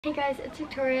Hey guys, it's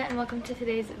Victoria and welcome to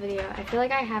today's video. I feel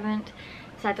like I haven't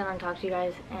sat down and talked to you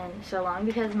guys in so long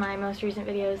because my most recent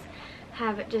videos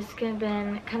have just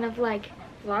been kind of like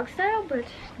vlog style, but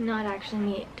not actually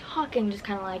me talking, just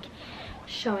kind of like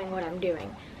showing what I'm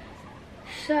doing.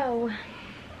 So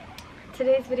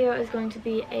today's video is going to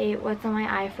be a what's on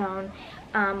my iPhone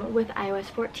with iOS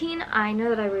 14. I know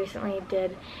that I recently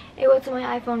did a what's on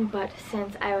my iPhone, but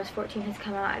since iOS 14 has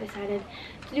come out, I decided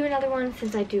to do another one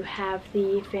since I do have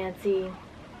the fancy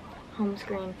home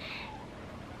screen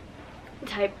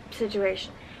type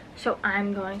situation. So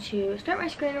I'm going to start my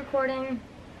screen recording,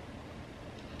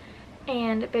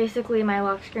 and basically my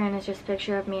lock screen is just a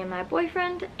picture of me and my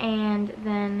boyfriend, and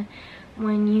then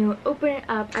when you open it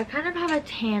up, I kind of have a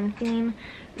tan theme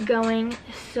going,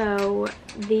 so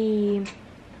the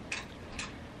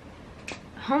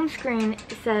home screen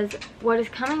says what is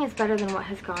coming is better than what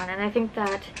has gone, and I think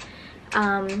that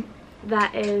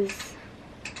that is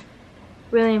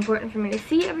really important for me to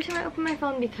see every time I open my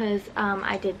phone, because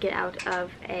I did get out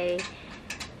of a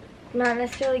not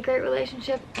necessarily great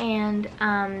relationship, and it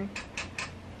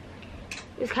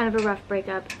was kind of a rough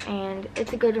breakup, and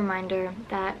it's a good reminder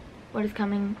that what is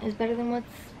coming is better than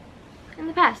what's in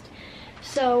the past.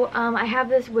 So I have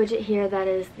this widget here that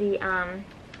is the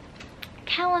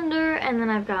calendar, and then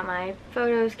I've got my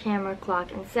photos, camera,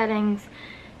 clock, and settings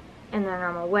in their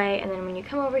normal way. And then when you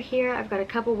come over here, I've got a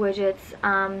couple widgets.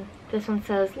 This one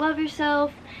says love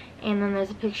yourself, and then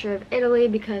there's a picture of Italy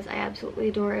because I absolutely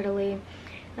adore Italy.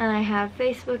 Then I have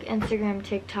Facebook, Instagram,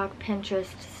 TikTok,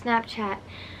 Pinterest, Snapchat,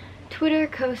 Twitter,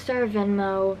 CoStar,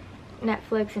 Venmo,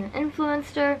 Netflix, and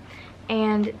Influencer.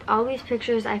 And all these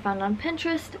pictures I found on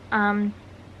Pinterest.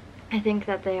 I think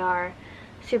that they are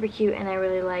super cute, and I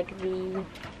really like the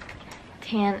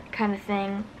tan kind of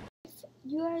thing. If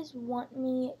you guys want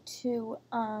me to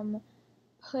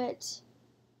put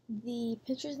the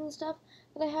pictures and stuff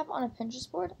that I have on a Pinterest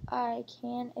board, I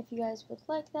can, if you guys would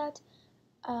like that.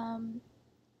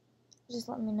 Just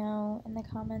let me know in the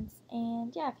comments,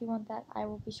 and yeah, if you want that, I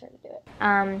will be sure to do it.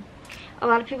 A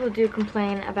lot of people do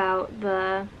complain about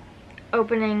the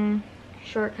opening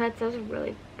shortcuts. That was a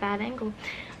really bad angle.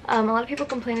 A lot of people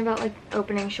complain about like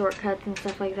opening shortcuts and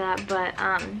stuff like that, but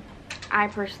I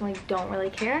personally don't really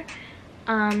care.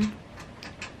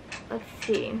 Let's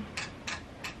see.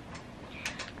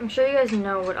 I'm sure you guys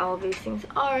know what all of these things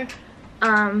are.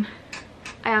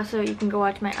 You can go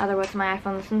watch my other what's on my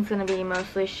iPhone. This one's gonna be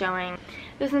mostly showing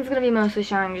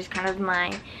just kind of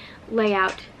my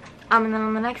layout. And then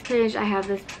on the next page I have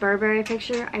this Burberry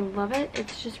picture. I love it.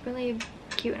 It's just really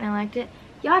cute and I liked it.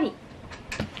 Yachty!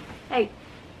 Hey.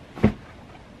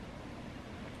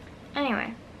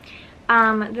 Anyway.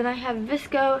 Then I have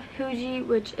Visco Fuji,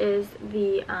 which is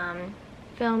the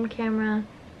film camera.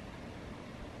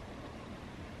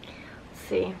 Let's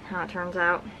see how it turns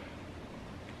out.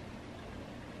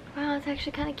 Wow, it's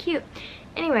actually kind of cute.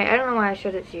 Anyway, I don't know why I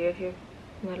showed it to you if you're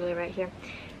literally right here.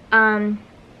 And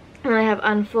I have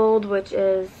Unfold, which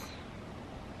is,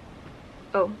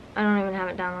 oh, I don't even have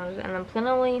it downloaded. And then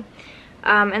Planoly.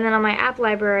 And then on my app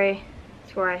library,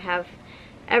 it's where I have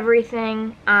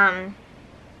everything.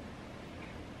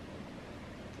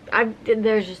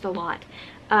 There's just a lot.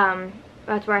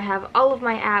 That's where I have all of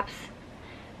my apps.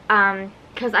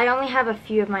 Because I only have a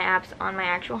few of my apps on my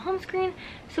actual home screen.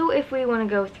 So if we want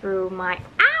to go through my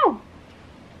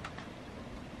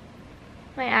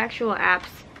actual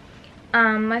apps,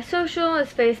 my social is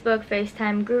Facebook,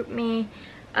 FaceTime, GroupMe.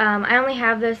 I only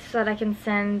have this so that I can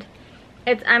send.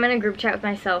 I'm in a group chat with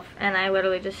myself, and I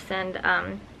literally just send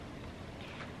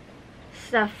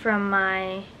stuff from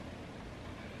my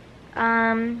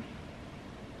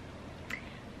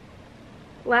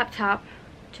laptop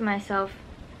to myself.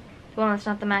 Well, it's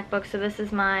not the MacBook, so this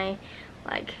is my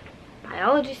like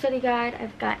biology study guide.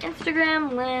 I've got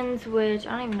Instagram, Lens, which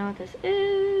I don't even know what this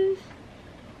is.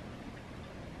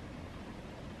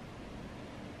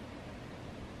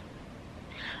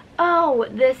 Oh,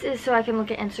 this is so I can look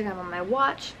at Instagram on my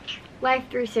watch. Life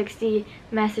 360,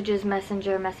 Messages,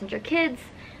 Messenger, Messenger Kids,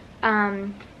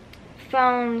 phone,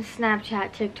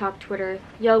 Snapchat, TikTok, Twitter,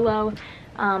 YOLO.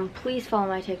 Please follow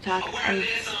my TikTok.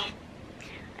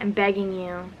 I'm begging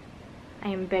you. I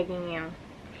am begging you.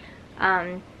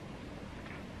 And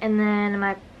then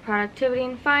my productivity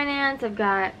and finance, I've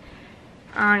got,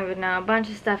 I don't even know, a bunch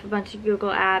of stuff, a bunch of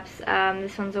Google apps.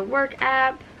 This one's a work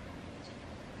app.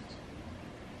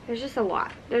 There's just a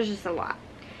lot.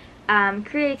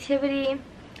 Creativity,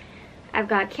 I've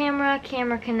got Camera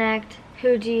Connect,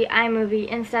 Fuji,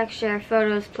 iMovie, Instax Share,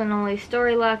 Photos, Planoly,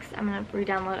 Storylux. I'm going to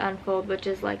re-download Unfold, which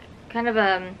is like kind of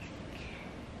a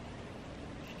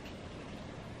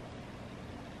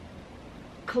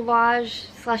collage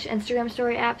 / Instagram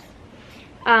story apps.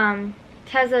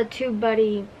 Teza,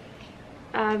 TubeBuddy,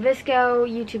 Visco,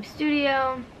 YouTube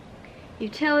Studio,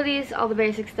 Utilities, all the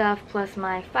basic stuff, plus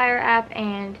my Fire app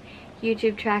and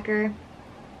YouTube tracker.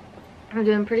 I'm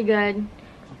doing pretty good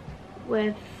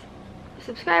with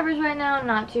subscribers right now,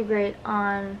 not too great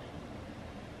on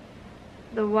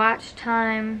the watch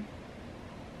time,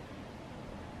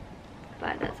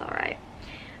 but that's alright.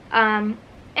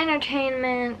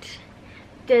 Entertainment,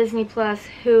 Disney Plus,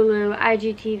 Hulu,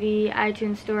 IGTV,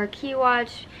 iTunes Store,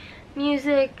 Keywatch,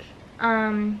 music,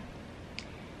 Netflix,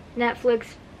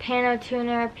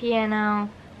 Panotuner, Piano,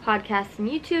 podcasts, and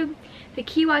YouTube. The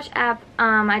Keywatch app,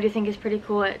 I do think is pretty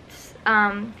cool. It's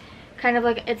kind of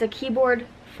like, it's a keyboard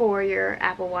for your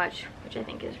Apple Watch, which I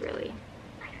think is really,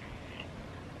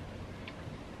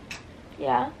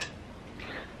 yeah.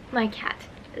 My cat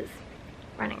is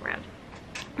running around.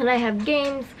 And I have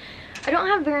games. I don't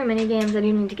have very many games. I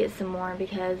do need to get some more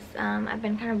because I've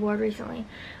been kind of bored recently.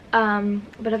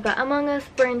 But I've got Among Us,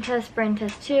 Brain Test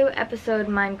 2, Episode,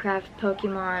 Minecraft,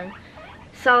 Pokemon,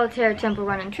 Solitaire, Temple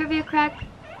Run, and Trivia Crack.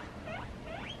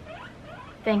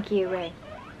 Thank you, Ray.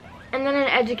 And then in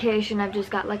education, I've just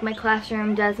got like my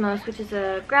classroom, Desmos, which is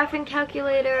a graphing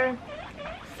calculator,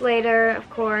 Slater, of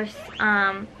course,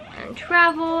 and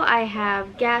travel, I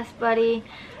have Gas Buddy,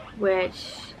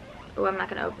 which, oh, I'm not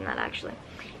going to open that actually.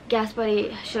 Gas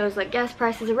Buddy shows like gas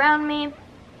prices around me,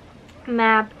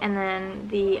 map, and then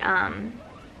the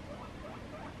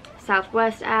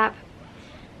Southwest app.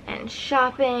 And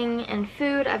shopping and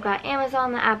food, I've got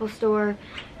Amazon, the Apple Store,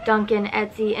 Dunkin',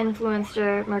 Etsy,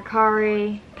 Influencer,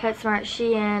 Mercari, PetSmart,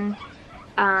 Shein,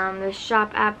 the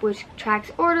Shop app which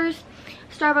tracks orders,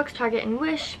 Starbucks, Target, and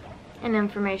Wish. And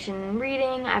information and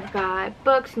reading, I've got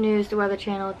books, news, the Weather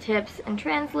Channel, tips, and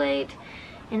translate.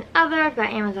 And other, I've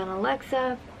got Amazon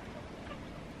Alexa.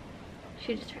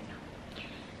 She just turned on.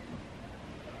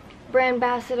 Brand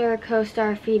Ambassador,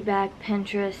 CoStar, Feedback,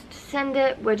 Pinterest, Send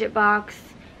It, Widget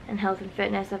Box, and Health and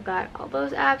Fitness. I've got all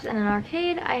those apps. And in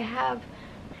arcade, I have,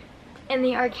 in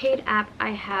the arcade app, I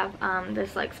have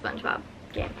this like SpongeBob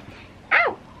game.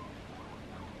 Ow!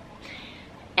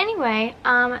 Anyway,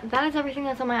 that is everything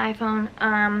that's on my iPhone.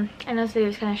 I know this video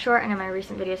is kind of short. I know my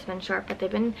recent videos have been short, but they've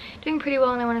been doing pretty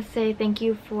well, and I want to say thank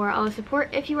you for all the support.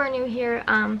 If you are new here,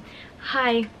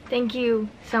 hi, thank you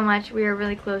so much. We are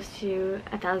really close to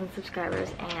 1,000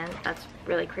 subscribers, and that's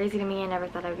really crazy to me. I never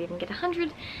thought I would even get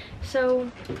 100.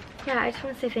 So, yeah, I just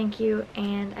want to say thank you,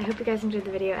 and I hope you guys enjoyed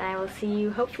the video, and I will see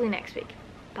you hopefully next week.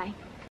 Bye.